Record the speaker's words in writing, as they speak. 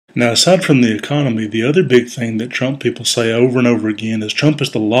Now, aside from the economy, the other big thing that Trump people say over and over again is Trump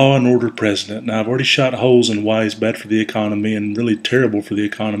is the law and order president. Now, I've already shot holes in why he's bad for the economy and really terrible for the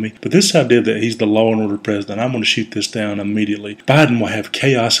economy, but this idea that he's the law and order president, I'm going to shoot this down immediately. Biden will have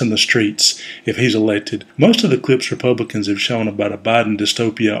chaos in the streets if he's elected. Most of the clips Republicans have shown about a Biden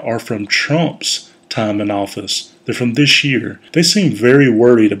dystopia are from Trump's time in office. They're from this year. They seem very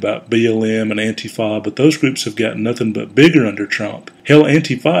worried about BLM and Antifa, but those groups have gotten nothing but bigger under Trump. Hell,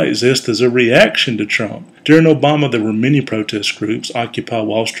 Antifa exists as a reaction to Trump. During Obama, there were many protest groups, Occupy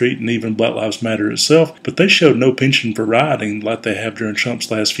Wall Street, and even Black Lives Matter itself, but they showed no penchant for rioting like they have during Trump's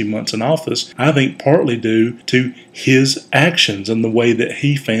last few months in office, I think partly due to his actions and the way that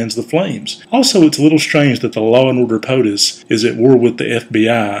he fans the flames. Also, it's a little strange that the law and order POTUS is at war with the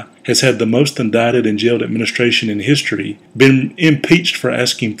FBI, has had the most indicted and jailed administration in history, been impeached for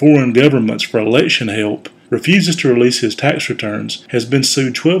asking foreign governments for election help, refuses to release his tax returns, has been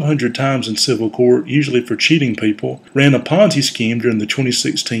sued 1,200 times in civil court, usually for cheating people, ran a Ponzi scheme during the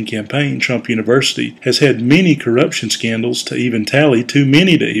 2016 campaign, Trump University, has had many corruption scandals to even tally, too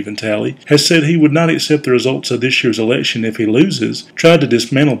many to even tally, has said he would not accept the results of this year's election if he loses, tried to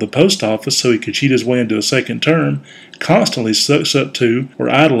dismantle the post office so he could cheat his way into a second term, constantly sucks up to or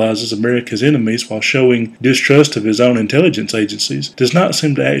idolizes America's enemies while showing distrust of his own intelligence agencies, does not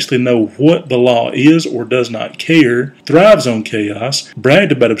seem to actually know what the law is or does not care, thrives on chaos,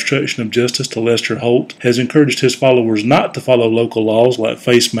 bragged about obstruction of justice to Lester Holt, has encouraged his followers not to follow local laws like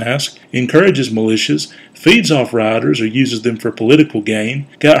face masks, encourages militias, feeds off rioters or uses them for political gain,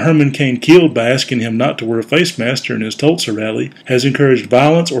 got Herman Cain killed by asking him not to wear a face mask during his Tulsa rally, has encouraged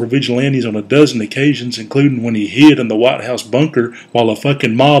violence or vigilantes on a dozen occasions, including when he hid in the White House bunker while a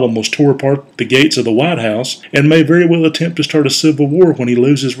fucking mob almost tore apart the gates of the White House, and may very well attempt to start a civil war when he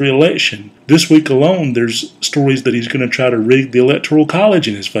loses re-election. This week alone, there's stories that he's going to try to rig the Electoral College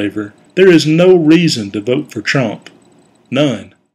in his favor. There is no reason to vote for Trump. None.